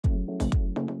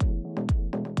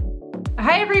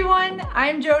Hi everyone,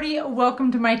 I'm Jodi.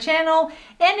 Welcome to my channel.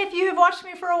 And if you have watched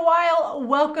me for a while,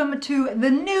 welcome to the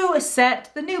new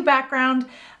set, the new background.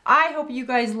 I hope you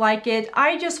guys like it.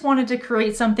 I just wanted to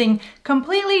create something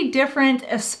completely different,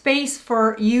 a space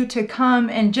for you to come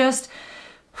and just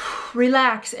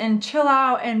relax and chill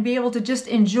out and be able to just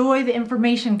enjoy the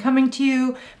information coming to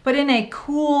you, but in a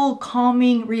cool,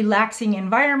 calming, relaxing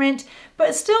environment,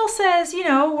 but still says, you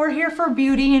know, we're here for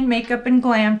beauty and makeup and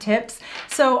glam tips.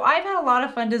 So I've had a lot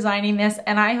of fun designing this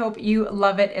and I hope you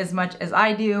love it as much as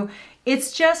I do.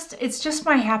 It's just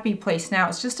my happy place now.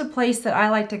 It's just a place that I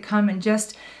like to come and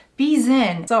just be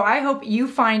zen. So I hope you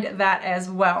find that as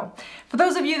well. For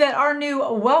those of you that are new,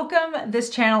 welcome.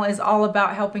 This channel is all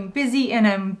about helping busy and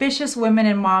ambitious women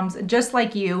and moms just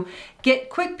like you get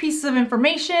quick pieces of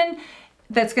information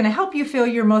that's going to help you feel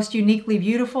your most uniquely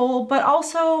beautiful, but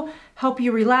also help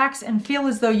you relax and feel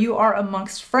as though you are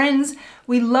amongst friends.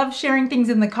 We love sharing things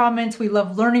in the comments. We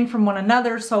love learning from one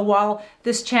another. So while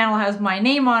this channel has my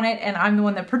name on it and I'm the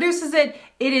one that produces it,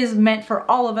 it is meant for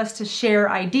all of us to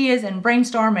share ideas and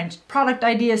brainstorm and product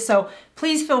ideas. So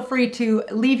please feel free to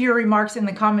leave your remarks in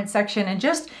the comment section and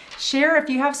just share if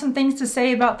you have some things to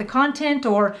say about the content,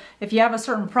 or if you have a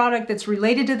certain product that's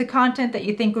related to the content that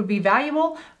you think would be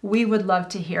valuable, we would love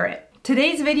to hear it.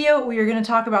 Today's video, we are going to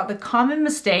talk about the common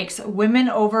mistakes women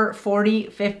over 40,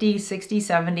 50, 60,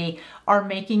 70 are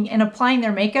making in applying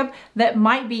their makeup that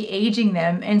might be aging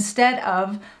them instead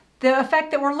of the effect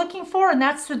that we're looking for, and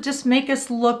that's to just make us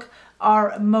look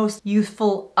our most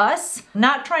youthful us,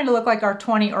 not trying to look like our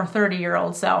 20 or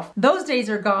 30-year-old self. Those days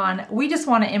are gone. We just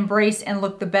want to embrace and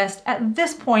look the best at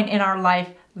this point in our life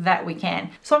that we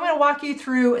can. So I'm going to walk you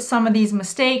through some of these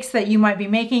mistakes that you might be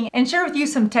making and share with you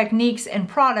some techniques and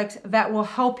products that will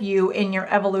help you in your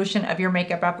evolution of your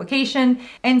makeup application.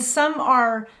 And some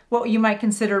are what you might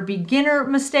consider beginner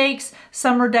mistakes.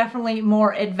 Some are definitely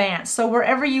more advanced. So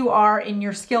wherever you are in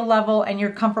your skill level and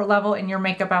your comfort level in your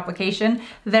makeup application,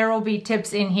 there will be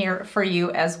tips in here for you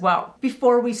as well.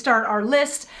 Before we start our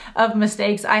list of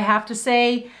mistakes, I have to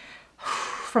say,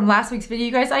 from last week's video,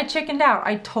 you guys, I chickened out.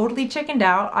 I totally chickened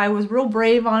out. I was real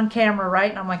brave on camera, right?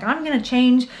 And I'm like, I'm gonna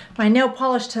change my nail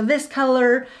polish to this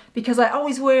color because I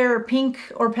always wear pink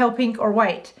or pale pink or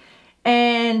white.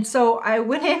 And so I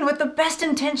went in with the best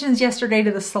intentions yesterday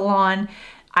to the salon.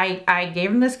 I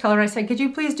gave him this color. I said, could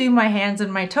you please do my hands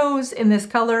and my toes in this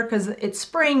color? Because it's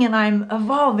spring and I'm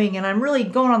evolving and I'm really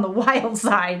going on the wild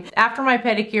side. After my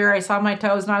pedicure, I saw my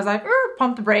toes and I was like,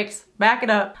 pump the brakes, back it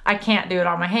up. I can't do it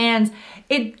on my hands.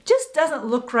 It just doesn't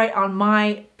look right on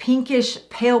my pinkish,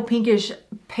 pale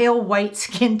white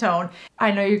skin tone.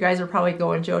 I know you guys are probably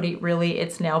going, Jodi, really,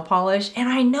 it's nail polish? And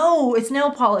I know it's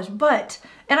nail polish,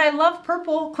 and I love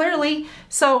purple, clearly,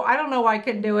 so I don't know why I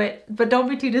couldn't do it, but don't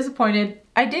be too disappointed.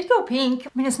 I did go pink. I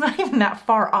mean, it's not even that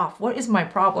far off. What is my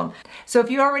problem? So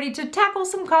if you are ready to tackle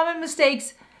some common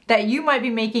mistakes that you might be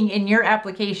making in your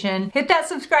application, hit that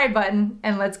subscribe button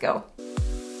and let's go.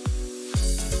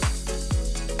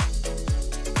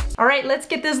 All right, let's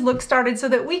get this look started so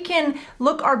that we can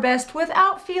look our best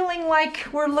without feeling like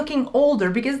we're looking older,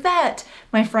 because that,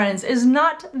 my friends, is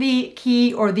not the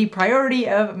key or the priority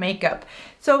of makeup.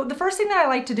 So the first thing that I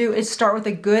like to do is start with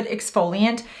a good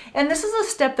exfoliant. And this is a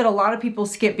step that a lot of people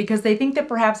skip because they think that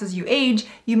perhaps as you age,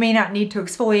 you may not need to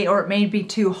exfoliate or it may be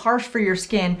too harsh for your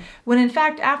skin. When in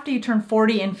fact, after you turn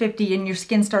 40 and 50 and your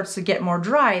skin starts to get more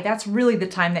dry, that's really the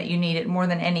time that you need it more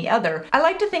than any other. I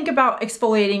like to think about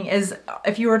exfoliating as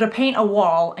if you were to paint a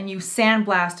wall and you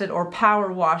sandblasted or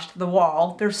power washed the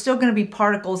wall, there's still going to be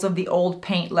particles of the old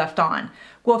paint left on.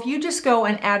 Well, if you just go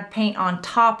and add paint on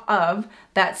top of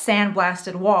that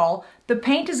sandblasted wall, the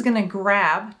paint is going to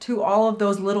grab to all of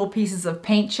those little pieces of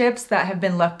paint chips that have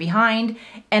been left behind,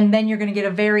 and then you're going to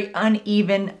get a very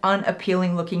uneven,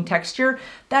 unappealing looking texture.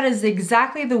 That is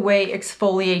exactly the way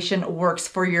exfoliation works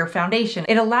for your foundation.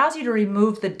 It allows you to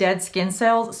remove the dead skin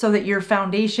cells so that your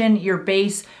foundation, your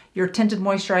base, your tinted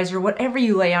moisturizer, whatever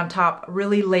you lay on top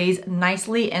really lays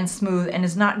nicely and smooth and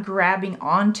is not grabbing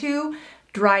onto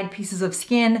dried pieces of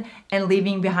skin and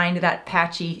leaving behind that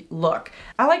patchy look.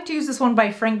 I like to use this one by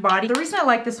Frank Body. The reason I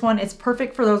like this one, it's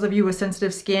perfect for those of you with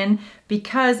sensitive skin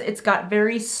because it's got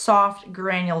very soft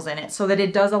granules in it so that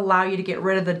it does allow you to get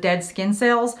rid of the dead skin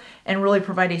cells and really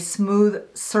provide a smooth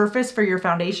surface for your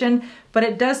foundation, but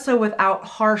it does so without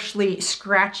harshly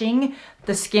scratching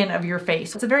the skin of your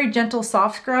face. It's a very gentle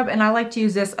soft scrub and I like to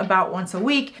use this about once a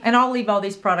week, and I'll leave all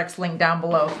these products linked down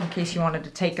below in case you wanted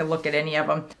to take a look at any of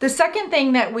them. The second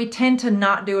thing that we tend to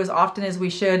not do as often as we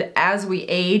should as we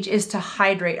age is to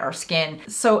hydrate our skin.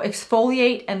 So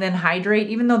exfoliate and then hydrate,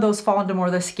 even though those fall into more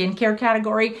of the skincare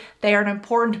category, they are an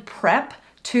important prep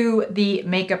to the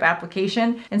makeup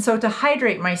application. And so to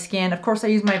hydrate my skin, of course I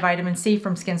use my vitamin C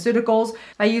from SkinCeuticals.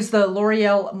 I use the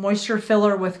L'Oreal Moisture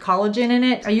Filler with collagen in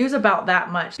it. I use about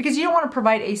that much because you don't want to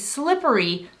provide a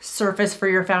slippery surface for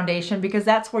your foundation, because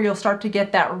that's where you'll start to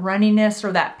get that runniness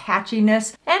or that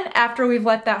patchiness. And after we've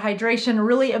let that hydration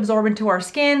really absorb into our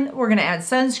skin, we're gonna add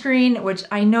sunscreen, which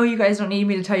I know you guys don't need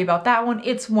me to tell you about that one.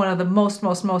 It's one of the most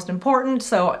important.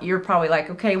 So you're probably like,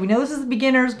 okay, we know this is the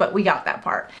beginners, but we got that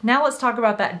part. Now let's talk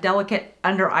about that delicate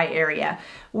under eye area.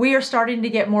 We are starting to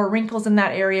get more wrinkles in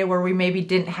that area where we maybe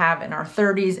didn't have in our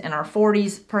 30s and our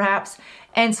 40s perhaps.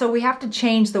 And so we have to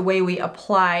change the way we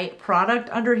apply product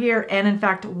under here, and in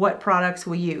fact, what products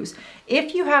we use.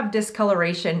 If you have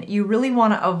discoloration, you really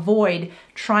want to avoid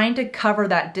trying to cover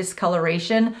that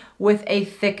discoloration with a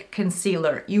thick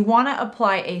concealer. You want to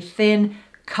apply a thin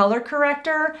color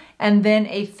corrector and then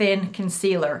a thin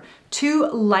concealer.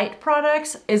 2 light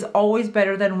products is always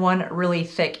better than 1 really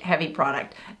thick, heavy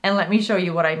product. And let me show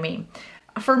you what I mean.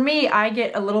 For me, I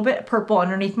get a little bit purple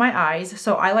underneath my eyes,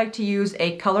 so I like to use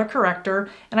a color corrector.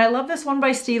 And I love this one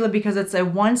by Stila because it's a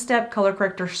 1-step color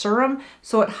corrector serum,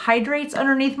 so it hydrates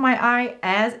underneath my eye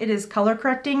as it is color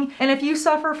correcting. And if you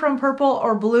suffer from purple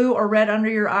or blue or red under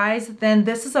your eyes, then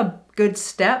this is a good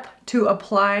step to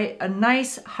apply a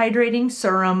nice hydrating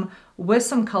serum with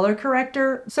some color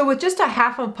corrector. So with just a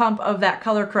half a pump of that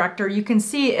color corrector, you can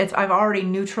see I've already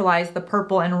neutralized the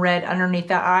purple and red underneath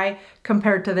that eye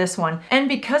compared to this one. And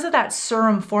because of that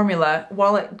serum formula,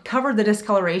 while it covered the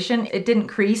discoloration, it didn't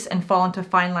crease and fall into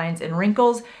fine lines and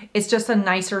wrinkles. It's just a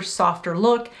nicer, softer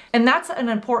look. And that's an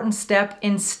important step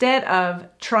instead of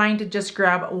trying to just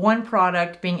grab one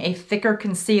product, being a thicker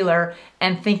concealer,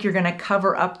 and think you're gonna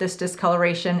cover up this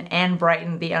discoloration and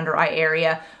brighten the under eye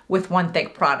area with one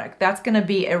thick product. That's gonna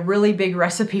be a really big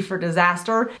recipe for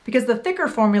disaster, because the thicker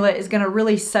formula is gonna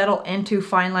really settle into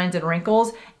fine lines and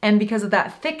wrinkles. And because of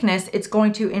that thickness, it's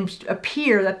going to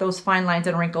appear that those fine lines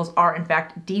and wrinkles are in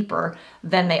fact deeper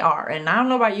than they are. And I don't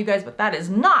know about you guys, but that is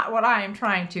not what I am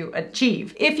trying to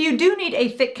achieve. If you do need a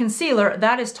thick concealer,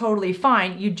 that is totally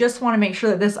fine. You just wanna make sure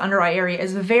that this under eye area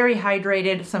is very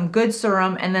hydrated, some good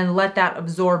serum, and then let that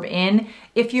absorb in.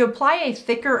 If you apply a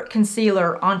thicker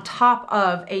concealer on top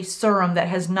of a serum that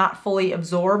has not fully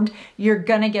absorbed, you're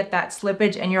gonna get that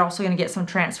slippage, and you're also gonna get some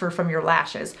transfer from your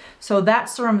lashes. So that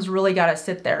serum's really gotta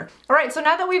sit there. All right, so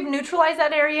now that we've neutralized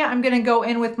that area, I'm gonna go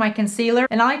in with my concealer,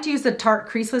 and I like to use the Tarte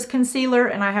Creaselss Concealer,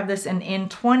 and I have this in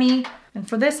N20. And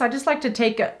for this, I just like to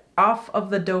take it off of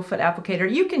the doe foot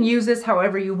applicator. You can use this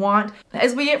however you want.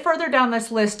 As we get further down this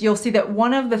list, you'll see that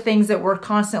one of the things that we're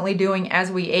constantly doing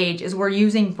as we age is we're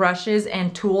using brushes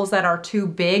and tools that are too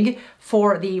big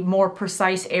for the more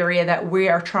precise area that we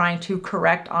are trying to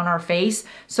correct on our face.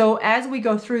 So as we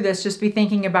go through this, just be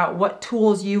thinking about what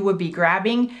tools you would be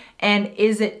grabbing, and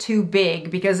is it too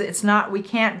big? Because it's not, we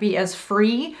can't be as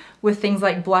free with things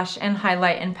like blush and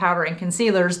highlight and powder and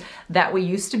concealers that we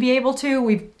used to be able to.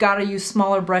 We've got to use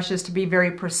smaller brushes to be very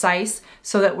precise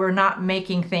so that we're not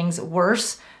making things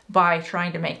worse by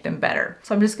trying to make them better.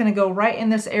 So I'm just gonna go right in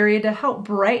this area to help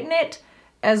brighten it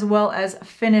as well as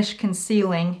finish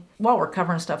concealing. While we're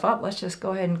covering stuff up, let's just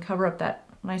go ahead and cover up that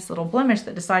nice little blemish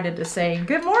that decided to say,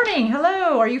 good morning,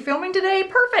 hello, are you filming today?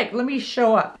 Perfect, let me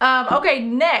show up. Okay,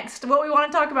 next, what we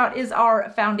want to talk about is our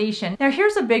foundation. Now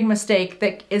here's a big mistake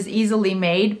that is easily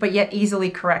made, but yet easily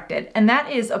corrected, and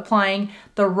that is applying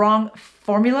the wrong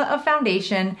formula of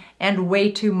foundation and way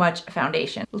too much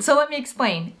foundation. So let me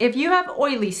explain. If you have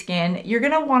oily skin, you're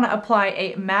gonna wanna apply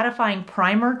a mattifying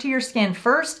primer to your skin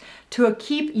first to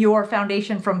keep your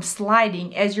foundation from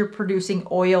sliding as you're producing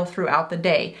oil throughout the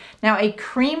day. Now, a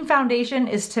cream foundation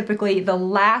is typically the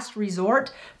last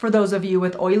resort for those of you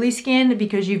with oily skin,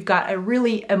 because you've got a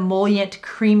really emollient,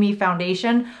 creamy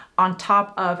foundation on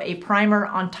top of a primer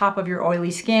on top of your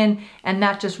oily skin, and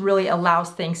that just really allows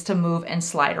things to move and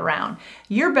slide around.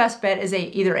 Your best bet is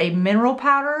either a mineral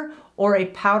powder or a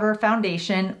powder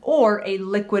foundation or a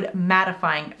liquid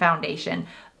mattifying foundation.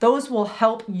 Those will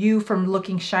help you from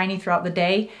looking shiny throughout the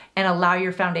day and allow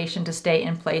your foundation to stay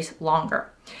in place longer.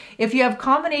 If you have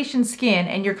combination skin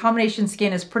and your combination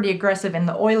skin is pretty aggressive in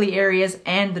the oily areas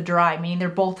and the dry, meaning they're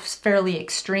both fairly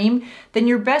extreme, then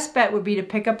your best bet would be to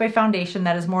pick up a foundation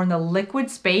that is more in the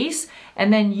liquid space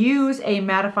and then use a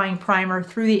mattifying primer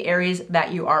through the areas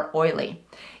that you are oily.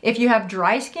 If you have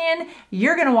dry skin,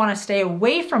 you're gonna wanna stay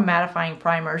away from mattifying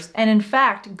primers and in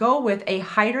fact go with a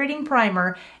hydrating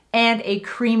primer and a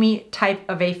creamy type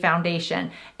of a foundation.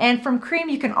 And from cream,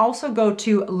 you can also go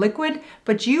to liquid,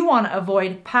 but you want to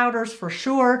avoid powders for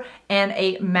sure and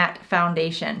a matte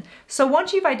foundation. So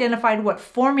once you've identified what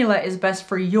formula is best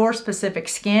for your specific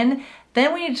skin,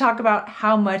 Then we need to talk about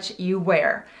how much you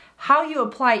wear. How you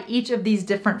apply each of these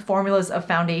different formulas of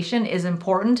foundation is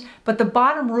important, but the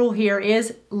bottom rule here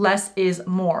is less is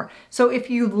more. So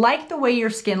if you like the way your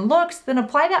skin looks, then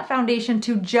apply that foundation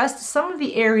to just some of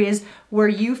the areas where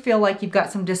you feel like you've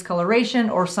got some discoloration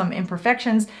or some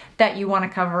imperfections that you want to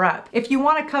cover up. If you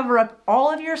want to cover up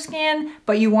all of your skin,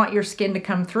 but you want your skin to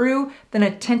come through, then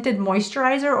a tinted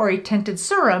moisturizer or a tinted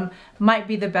serum might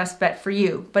be the best bet for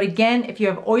you. But again, if you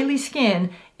have oily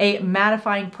skin, a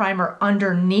mattifying primer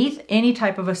underneath any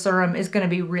type of a serum is going to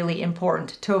be really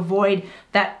important to avoid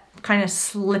that kind of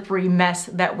slippery mess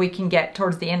that we can get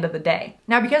towards the end of the day.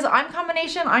 Now, because I'm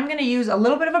combination, I'm going to use a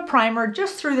little bit of a primer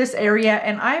just through this area,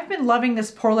 and I've been loving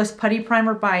this Poreless Putty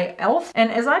Primer by e.l.f.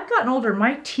 And as I've gotten older,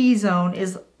 my T-zone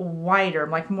is wider,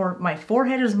 like my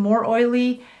forehead is more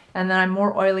oily, and then I'm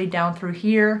more oily down through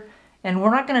here. And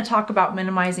we're not going to talk about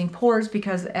minimizing pores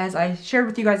because, as I shared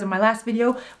with you guys in my last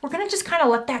video, we're going to just kind of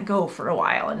let that go for a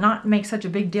while and not make such a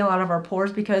big deal out of our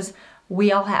pores because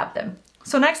we all have them.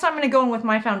 So next I'm going to go in with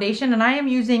my foundation, and I am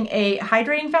using a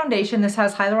hydrating foundation. This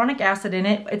has hyaluronic acid in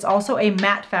it. It's also a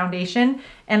matte foundation,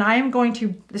 and I am going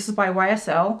to, this is by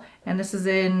YSL, and this is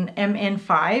in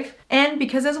MN5. And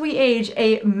because as we age,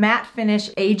 a matte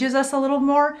finish ages us a little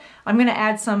more, I'm going to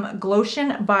add some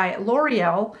Glotion by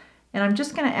L'Oreal. And I'm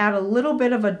just gonna add a little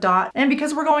bit of a dot. And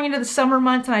because we're going into the summer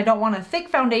months and I don't want a thick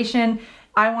foundation,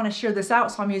 I wanna shear this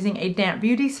out, so I'm using a damp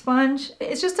beauty sponge.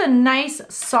 It's just a nice,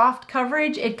 soft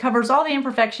coverage. It covers all the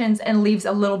imperfections and leaves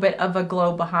a little bit of a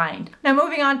glow behind. Now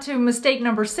moving on to mistake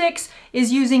number 6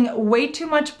 is using way too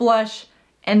much blush,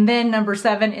 and then number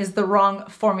 7 is the wrong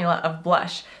formula of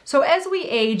blush. So as we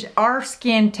age, our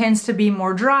skin tends to be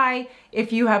more dry.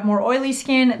 If you have more oily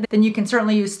skin, then you can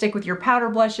certainly stick with your powder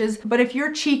blushes. But if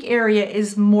your cheek area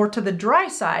is more to the dry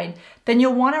side, then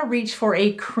you'll want to reach for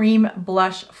a cream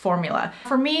blush formula.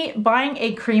 For me, buying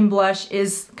a cream blush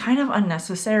is kind of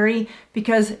unnecessary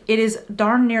because it is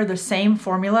darn near the same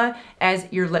formula as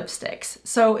your lipsticks.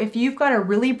 So if you've got a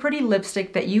really pretty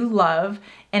lipstick that you love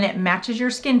and it matches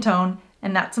your skin tone,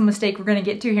 and that's a mistake we're going to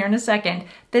get to here in a second,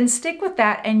 then stick with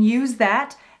that and use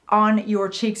that on your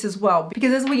cheeks as well.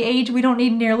 Because as we age, we don't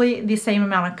need nearly the same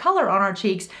amount of color on our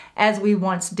cheeks as we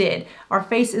once did. Our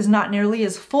face is not nearly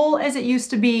as full as it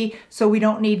used to be, so we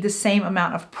don't need the same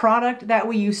amount of product that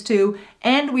we used to,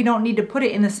 and we don't need to put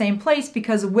it in the same place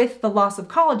because with the loss of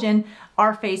collagen,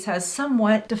 our face has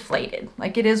somewhat deflated.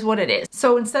 Like, it is what it is.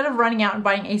 So instead of running out and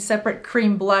buying a separate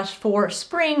cream blush for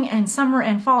spring and summer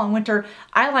and fall and winter,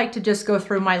 I like to just go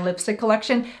through my lipstick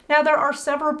collection. Now, there are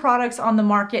several products on the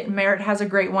market. Merit has a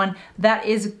great one that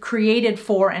is created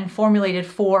for and formulated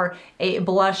for a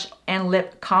blush and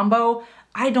lip combo.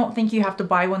 I don't think you have to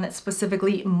buy one that's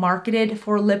specifically marketed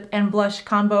for lip and blush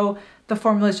combo. The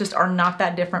formulas just are not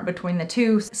that different between the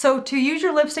two. So to use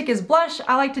your lipstick as blush,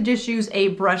 I like to just use a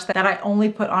brush that I only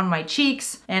put on my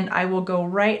cheeks, and I will go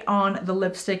right on the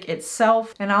lipstick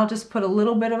itself, and I'll just put a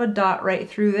little bit of a dot right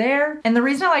through there. And the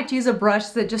reason I like to use a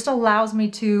brush is it just allows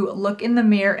me to look in the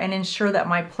mirror and ensure that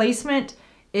my placement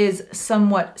is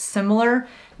somewhat similar.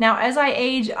 Now, as I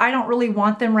age, I don't really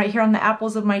want them right here on the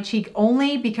apples of my cheek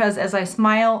only because as I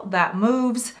smile, that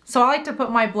moves. So I like to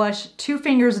put my blush 2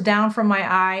 fingers down from my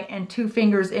eye and 2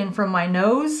 fingers in from my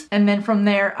nose. And then from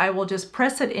there, I will just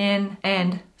press it in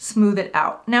and smooth it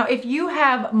out. Now, if you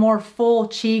have more full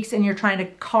cheeks and you're trying to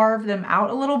carve them out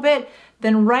a little bit,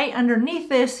 then right underneath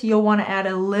this, you'll want to add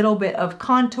a little bit of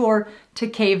contour to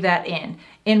cave that in.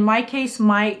 In my case,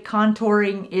 my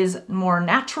contouring is more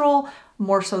natural,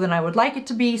 more so than I would like it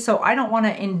to be, so I don't want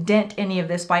to indent any of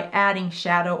this by adding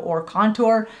shadow or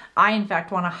contour. I, in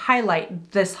fact, want to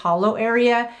highlight this hollow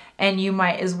area, and you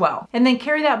might as well. And then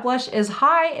carry that blush as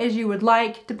high as you would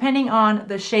like, depending on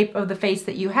the shape of the face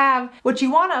that you have. What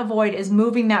you want to avoid is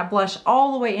moving that blush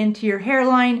all the way into your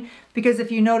hairline, because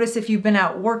if you notice, if you've been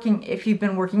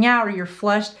working out or you're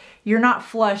flushed, you're not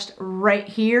flushed right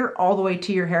here all the way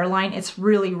to your hairline. It's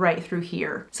really right through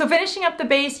here. So finishing up the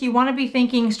base, you want to be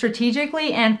thinking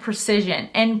strategically and precision,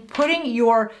 and putting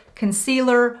your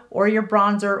concealer or your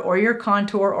bronzer or your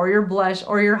contour or your blush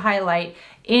or your highlight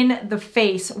in the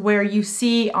face where you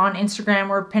see on Instagram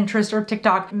or Pinterest or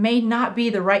TikTok may not be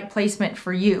the right placement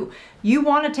for you. You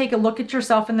want to take a look at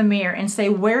yourself in the mirror and say,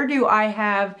 where do I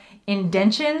have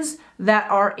indentions that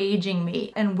are aging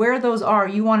me? And where those are,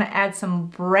 you want to add some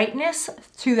brightness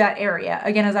to that area.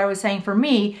 Again, as I was saying, for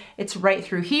me, it's right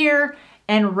through here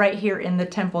and right here in the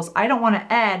temples. I don't want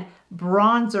to add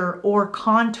bronzer or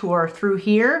contour through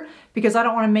here because I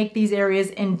don't want to make these areas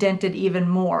indented even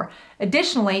more.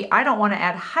 Additionally, I don't want to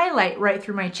add highlight right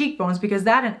through my cheekbones because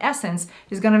that in essence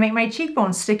is going to make my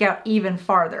cheekbones stick out even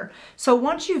farther. So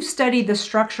once you've studied the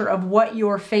structure of what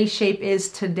your face shape is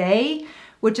today,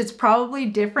 which is probably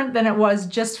different than it was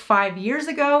just 5 years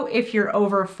ago. If you're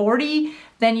over 40,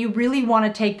 then you really want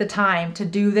to take the time to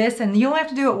do this, and you only have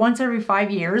to do it once every 5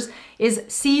 years, is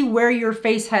see where your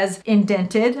face has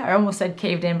indented. I almost said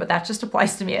caved in, but that just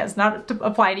applies to me. It's not to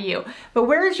apply to you. But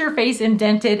where is your face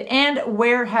indented and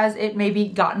where has it maybe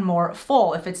gotten more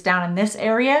full? If it's down in this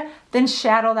area, then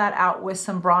shadow that out with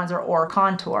some bronzer or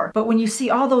contour. But when you see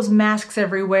all those masks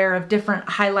everywhere of different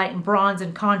highlight and bronze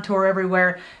and contour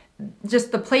everywhere,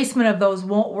 just the placement of those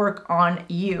won't work on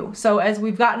you. So as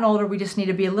we've gotten older, we just need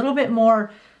to be a little bit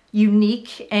more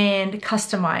unique and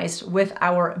customized with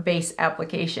our base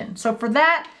application. So for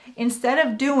that, instead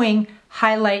of doing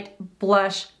highlight,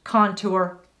 blush,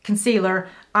 contour, concealer,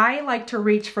 I like to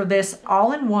reach for this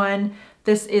all-in-one.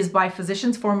 This is by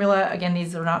Physicians Formula. Again,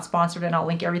 these are not sponsored and I'll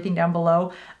link everything down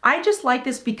below. I just like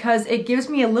this because it gives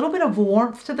me a little bit of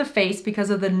warmth to the face because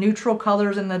of the neutral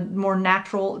colors and the more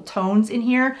natural tones in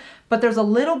here. But there's a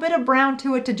little bit of brown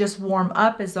to it to just warm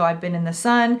up as though I've been in the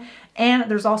sun. And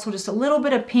there's also just a little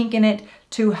bit of pink in it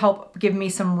to help give me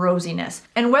some rosiness.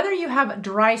 And whether you have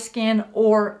dry skin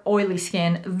or oily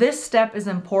skin, this step is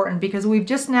important because we've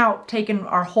just now taken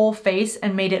our whole face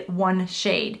and made it one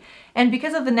shade. And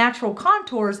because of the natural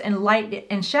contours and light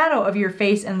and shadow of your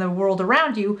face and the world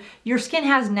around you, your skin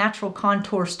has natural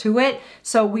contours to it.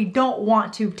 So we don't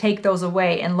want to take those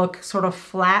away and look sort of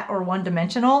flat or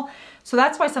one-dimensional. So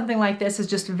that's why something like this is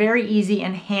just very easy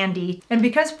and handy. And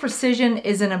because precision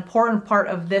is an important part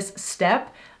of this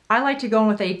step, I like to go in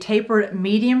with a tapered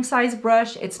medium-sized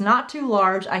brush. It's not too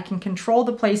large. I can control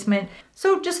the placement.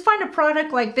 So just find a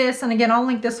product like this. And again, I'll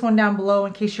link this one down below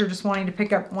in case you're just wanting to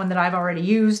pick up one that I've already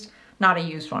used. Not a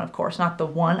used one, of course, not the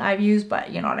one I've used,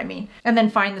 but you know what I mean. And then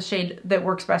find the shade that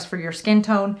works best for your skin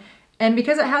tone. And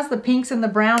because it has the pinks and the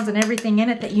browns and everything in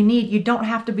it that you need, you don't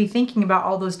have to be thinking about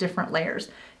all those different layers.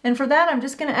 And for that, I'm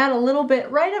just gonna add a little bit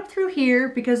right up through here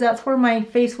because that's where my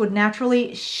face would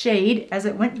naturally shade as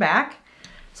it went back.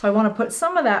 So I wanna put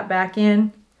some of that back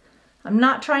in. I'm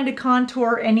not trying to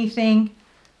contour anything.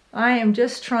 I am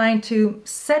just trying to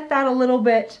set that a little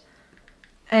bit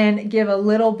and give a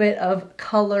little bit of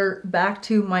color back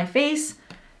to my face.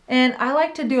 And I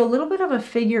like to do a little bit of a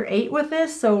figure 8 with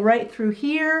this. So right through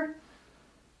here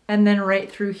and then right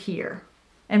through here.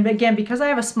 And again, because I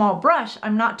have a small brush,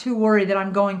 I'm not too worried that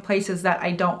I'm going places that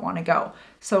I don't want to go.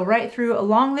 So right through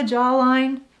along the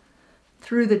jawline,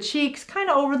 through the cheeks, kind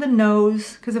of over the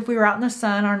nose, because if we were out in the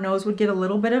sun, our nose would get a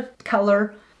little bit of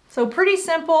color. So pretty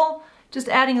simple. Just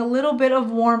adding a little bit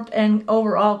of warmth and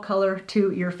overall color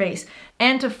to your face.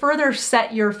 And to further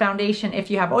set your foundation, if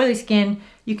you have oily skin,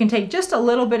 you can take just a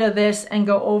little bit of this and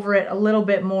go over it a little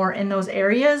bit more in those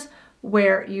areas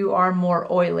where you are more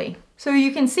oily. So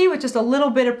you can see with just a little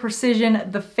bit of precision,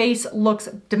 the face looks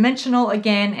dimensional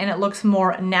again, and it looks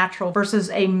more natural versus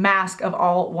a mask of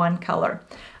all one color.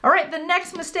 All right, the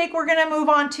next mistake we're gonna move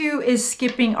on to is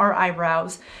skipping our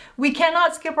eyebrows. We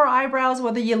cannot skip our eyebrows,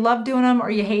 whether you love doing them or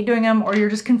you hate doing them or you're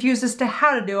just confused as to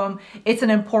how to do them. It's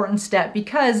an important step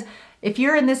because if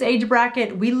you're in this age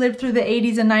bracket, we lived through the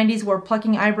 80s and 90s where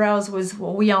plucking eyebrows was,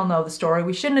 well, we all know the story.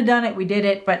 We shouldn't have done it, we did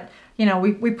it, but you know,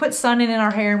 we put sun in our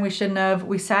hair and we shouldn't have.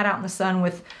 We sat out in the sun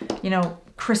with, you know,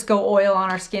 Crisco oil on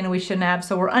our skin and we shouldn't have.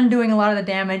 So we're undoing a lot of the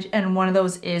damage, and one of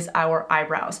those is our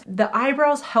eyebrows. The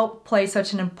eyebrows help play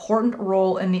such an important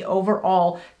role in the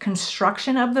overall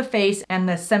construction of the face and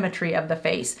the symmetry of the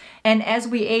face. And as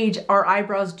we age, our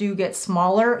eyebrows do get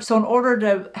smaller. So in order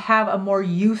to have a more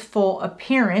youthful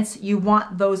appearance, you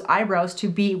want those eyebrows to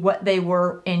be what they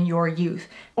were in your youth,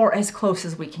 or as close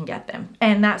as we can get them.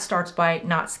 And that starts by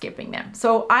not skipping them.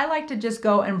 So I like to just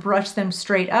go and brush them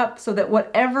straight up so that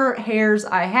whatever hairs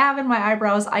I have in my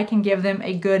eyebrows, I can give them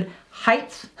a good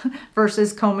height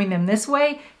versus combing them this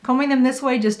way. Combing them this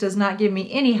way just does not give me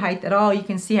any height at all. You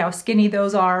can see how skinny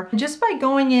those are. Just by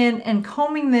going in and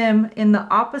combing them in the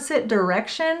opposite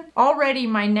direction, already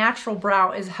my natural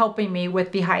brow is helping me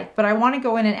with the height, but I want to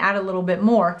go in and add a little bit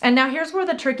more. And now here's where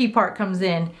the tricky part comes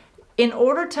in. In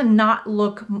order to not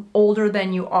look older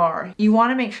than you are, you want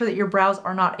to make sure that your brows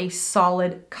are not a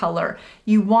solid color.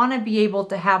 You want to be able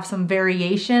to have some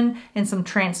variation and some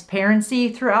transparency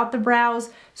throughout the brows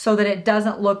so that it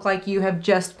doesn't look like you have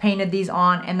just painted these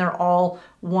on and they're all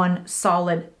one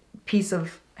solid piece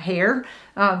of hair,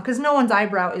 because no one's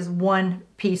eyebrow is one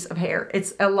piece of hair.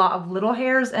 It's a lot of little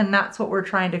hairs, and that's what we're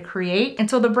trying to create. And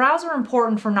so the brows are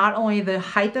important for not only the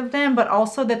height of them, but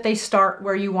also that they start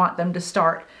where you want them to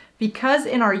start. Because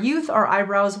in our youth, our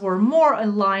eyebrows were more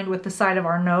aligned with the side of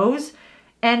our nose,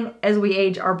 and as we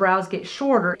age, our brows get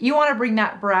shorter. You want to bring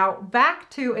that brow back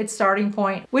to its starting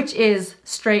point, which is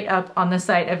straight up on the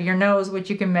side of your nose, which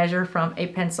you can measure from a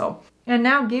pencil. And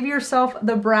now give yourself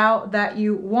the brow that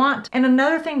you want. And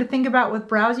another thing to think about with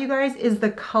brows, you guys, is the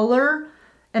color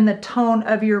and the tone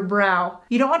of your brow.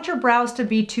 You don't want your brows to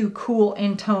be too cool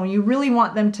in tone. You really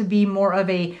want them to be more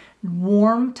of a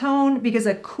warm tone, because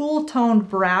a cool toned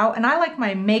brow, and I like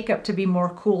my makeup to be more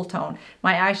cool tone.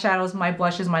 My eyeshadows, my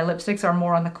blushes, my lipsticks are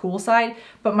more on the cool side,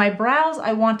 but my brows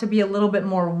I want to be a little bit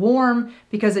more warm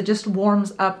because it just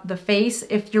warms up the face.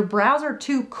 If your brows are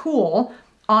too cool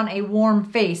on a warm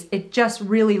face, it just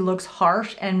really looks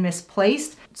harsh and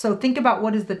misplaced. So think about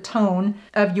what is the tone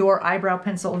of your eyebrow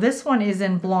pencil. This one is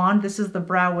in blonde. This is the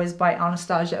Brow Wiz by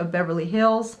Anastasia of Beverly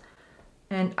Hills.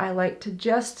 And I like to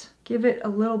just give it a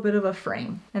little bit of a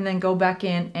frame and then go back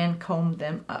in and comb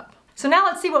them up. So now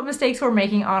let's see what mistakes we're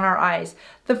making on our eyes.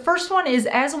 The first one is,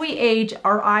 as we age,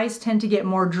 our eyes tend to get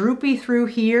more droopy through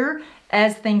here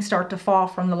as things start to fall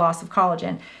from the loss of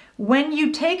collagen. When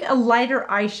you take a lighter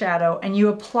eyeshadow and you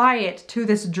apply it to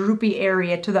this droopy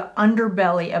area, to the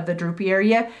underbelly of the droopy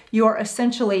area, you are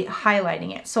essentially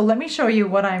highlighting it. So let me show you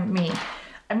what I mean.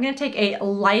 I'm gonna take a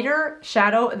lighter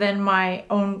shadow than my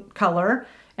own color,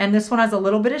 and this one has a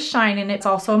little bit of shine in it. It's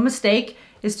also a mistake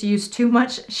is to use too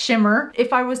much shimmer.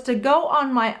 If I was to go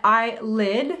on my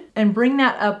eyelid and bring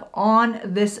that up on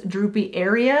this droopy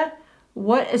area,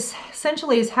 what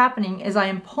essentially is happening is I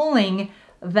am pulling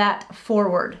that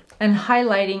forward and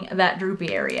highlighting that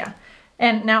droopy area.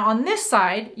 And now on this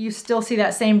side, you still see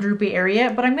that same droopy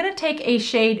area, but I'm gonna take a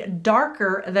shade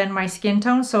darker than my skin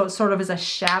tone, so it sort of is a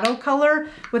shadow color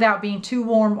without being too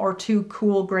warm or too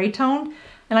cool gray toned.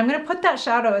 And I'm gonna put that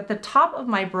shadow at the top of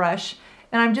my brush,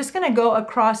 and I'm just gonna go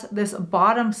across this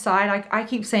bottom side. I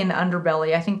keep saying the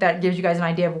underbelly. I think that gives you guys an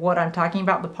idea of what I'm talking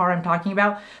about, the part I'm talking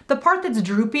about. The part that's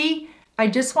droopy, I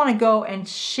just wanna go and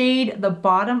shade the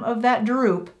bottom of that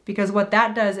droop, because what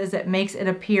that does is it makes it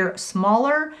appear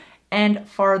smaller and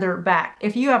farther back.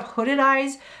 If you have hooded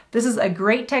eyes, this is a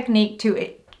great technique to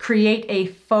create a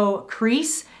faux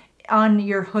crease on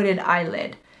your hooded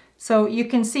eyelid. So you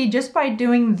can see just by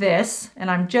doing this, and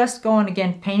I'm just going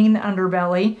again, painting the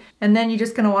underbelly, and then you're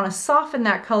just gonna wanna soften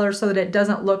that color so that it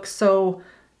doesn't look so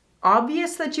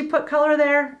obvious that you put color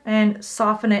there, and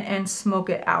soften it and smoke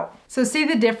it out. So see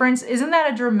the difference? Isn't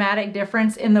that a dramatic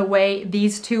difference in the way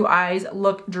these two eyes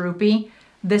look droopy?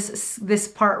 This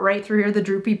part right through here, the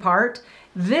droopy part.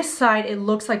 This side, it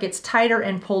looks like it's tighter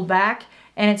and pulled back,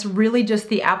 and it's really just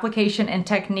the application and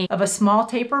technique of a small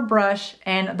taper brush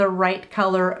and the right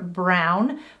color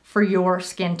brown for your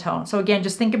skin tone. So again,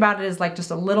 just think about it as like just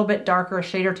a little bit darker, a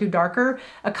shade or two darker,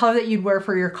 a color that you'd wear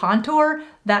for your contour.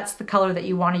 That's the color that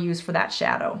you want to use for that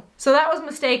shadow. So that was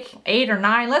mistake 8 or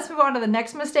 9. Let's move on to the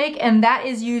next mistake, and that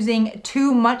is using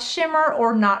too much shimmer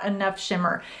or not enough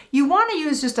shimmer. You want to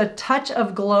use just a touch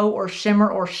of glow or shimmer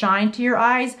or shine to your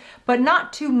eyes, but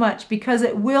not too much, because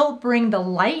it will bring the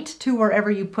light to wherever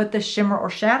you put the shimmer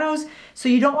or shadows. So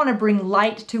you don't want to bring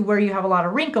light to where you have a lot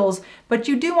of wrinkles, but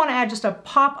you do want to add just a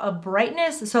pop of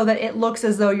brightness so that it looks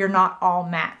as though you're not all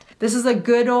matte. This is a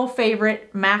good old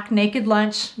favorite, MAC Naked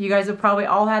Lunch. You guys have probably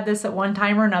all had this at one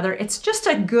time or another. It's just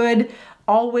a good,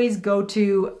 always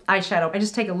go-to eyeshadow. I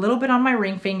just take a little bit on my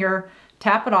ring finger,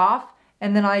 tap it off,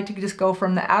 and then I like to just go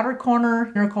from the outer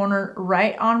corner, inner corner,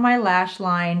 right on my lash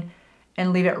line,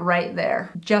 and leave it right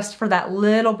there, just for that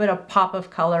little bit of pop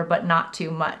of color, but not too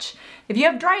much. If you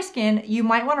have dry skin, you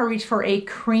might want to reach for a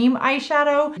cream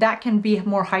eyeshadow. That can be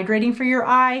more hydrating for your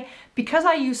eye, because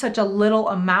I use such a little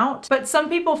amount, but some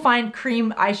people find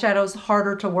cream eyeshadows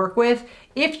harder to work with.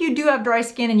 If you do have dry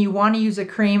skin and you want to use a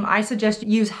cream, I suggest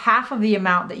you use half of the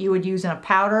amount that you would use in a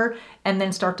powder and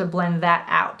then start to blend that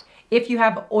out. If you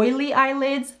have oily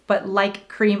eyelids but like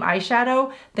cream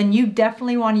eyeshadow, then you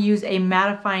definitely want to use a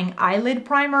mattifying eyelid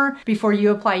primer before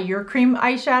you apply your cream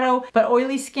eyeshadow. But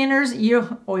oily skinners,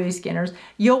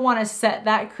 you'll want to set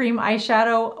that cream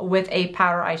eyeshadow with a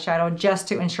powder eyeshadow just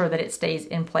to ensure that it stays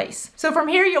in place. So from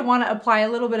here, you'll want to apply a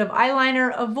little bit of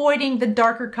eyeliner, avoiding the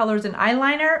darker colors in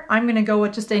eyeliner. I'm going to go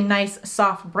with just a nice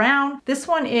soft brown. This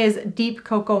one is Deep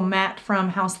Cocoa Matte from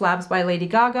Haus Labs by Lady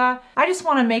Gaga. I just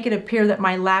want to make it appear that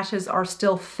my lashes are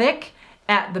still thick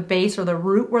at the base or the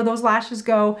root where those lashes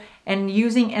go, and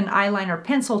using an eyeliner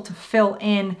pencil to fill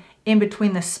in in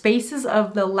between the spaces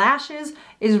of the lashes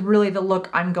is really the look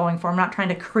I'm going for. I'm not trying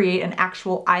to create an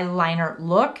actual eyeliner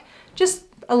look, just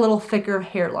a little thicker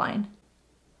hairline.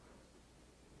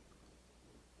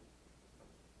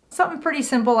 Something pretty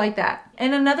simple like that.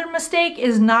 And another mistake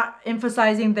is not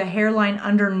emphasizing the hairline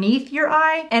underneath your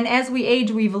eye. And as we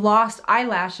age, we've lost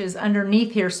eyelashes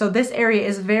underneath here. So this area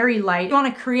is very light. You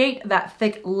want to create that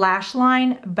thick lash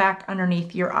line back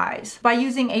underneath your eyes by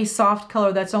using a soft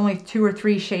color that's only 2 or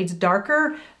 3 shades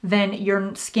darker than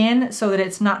your skin so that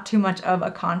it's not too much of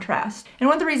a contrast. And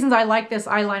one of the reasons I like this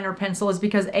eyeliner pencil is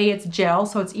because A, it's gel,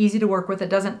 so it's easy to work with. It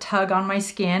doesn't tug on my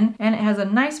skin, and it has a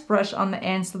nice brush on the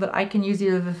end so that I can use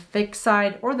either the thick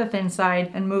side or the thin side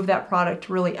and move that product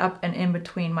really up and in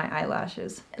between my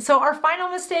eyelashes. So our final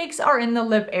mistakes are in the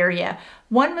lip area.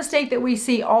 One mistake that we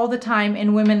see all the time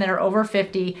in women that are over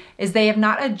 50 is they have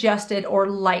not adjusted or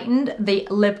lightened the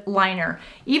lip liner.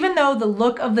 Even though the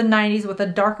look of the 90s with a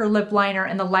darker lip liner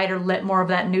and the lighter lip, more of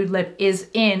that nude lip, is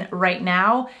in right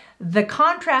now, the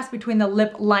contrast between the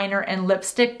lip liner and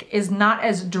lipstick is not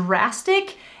as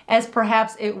drastic as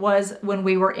perhaps it was when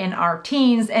we were in our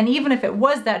teens. And even if it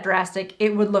was that drastic,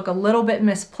 it would look a little bit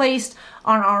misplaced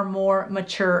on our more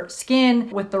mature skin,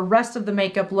 with the rest of the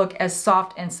makeup look as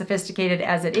soft and sophisticated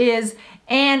as it is.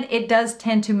 And it does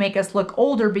tend to make us look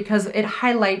older because it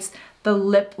highlights the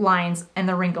lip lines and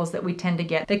the wrinkles that we tend to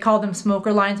get. They call them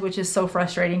smoker lines, which is so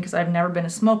frustrating because I've never been a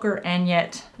smoker, and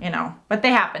yet, you know, but they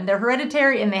happen. They're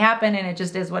hereditary and they happen, and it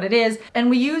just is what it is.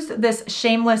 And we used this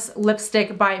Shameless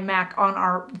lipstick by MAC on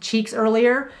our cheeks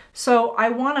earlier. So I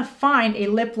want to find a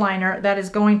lip liner that is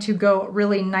going to go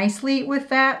really nicely with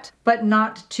that, but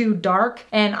not too dark.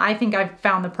 And I think I've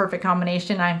found the perfect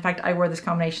combination. In fact, I wear this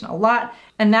combination a lot,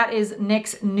 and that is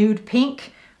NYX Nude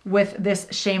Pink with this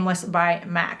Shameless by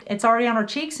MAC. It's already on our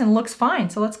cheeks and looks fine,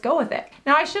 so let's go with it.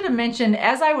 Now I should have mentioned,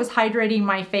 as I was hydrating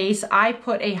my face, I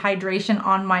put a hydration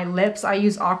on my lips. I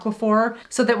use Aquaphor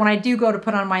so that when I do go to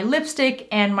put on my lipstick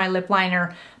and my lip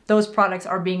liner, those products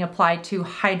are being applied to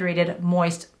hydrated,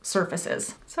 moist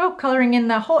surfaces. So coloring in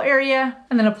the whole area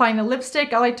and then applying the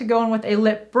lipstick. I like to go in with a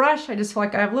lip brush. I just feel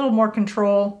like I have a little more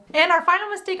control. And our final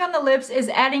mistake on the lips is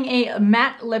adding a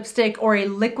matte lipstick or a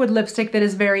liquid lipstick that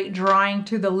is very drying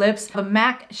to the lips. The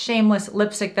MAC Shameless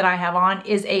lipstick that I have on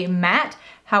is a matte.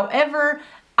 However,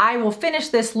 I will finish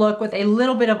this look with a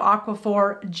little bit of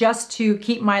Aquaphor just to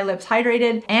keep my lips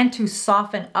hydrated and to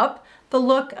soften up the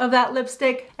look of that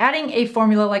lipstick. Adding a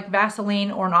formula like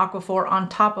Vaseline or an Aquaphor on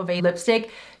top of a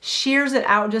lipstick shears it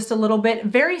out just a little bit.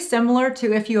 Very similar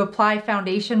to if you apply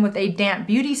foundation with a damp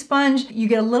beauty sponge, you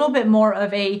get a little bit more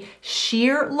of a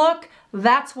sheer look.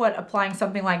 That's what applying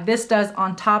something like this does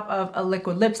on top of a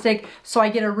liquid lipstick. So I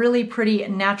get a really pretty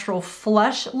natural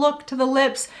flush look to the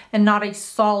lips and not a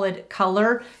solid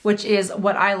color, which is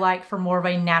what I like for more of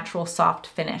a natural soft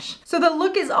finish. So the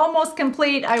look is almost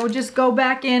complete. I would just go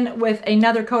back in with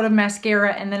another coat of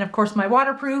mascara and then of course my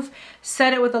waterproof,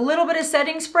 set it with a little bit of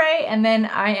setting spray, and then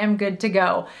I am good to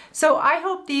go. So I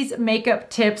hope these makeup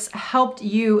tips helped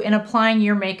you in applying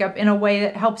your makeup in a way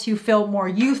that helps you feel more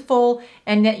youthful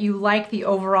and that you like the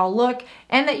overall look,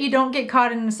 and that you don't get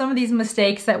caught in some of these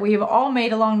mistakes that we've all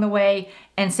made along the way,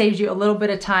 and saves you a little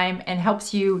bit of time and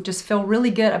helps you just feel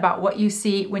really good about what you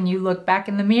see when you look back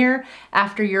in the mirror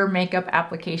after your makeup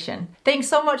application. Thanks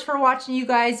so much for watching, you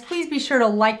guys. Please be sure to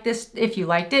like this if you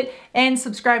liked it and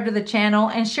subscribe to the channel,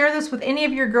 and share this with any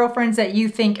of your girlfriends that you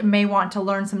think may want to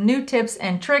learn some new tips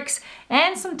and tricks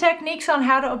and some techniques on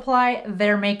how to apply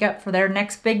their makeup for their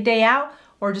next big day out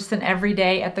or just an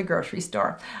everyday at the grocery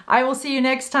store. I will see you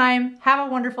next time. Have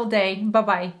a wonderful day.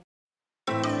 Bye-bye.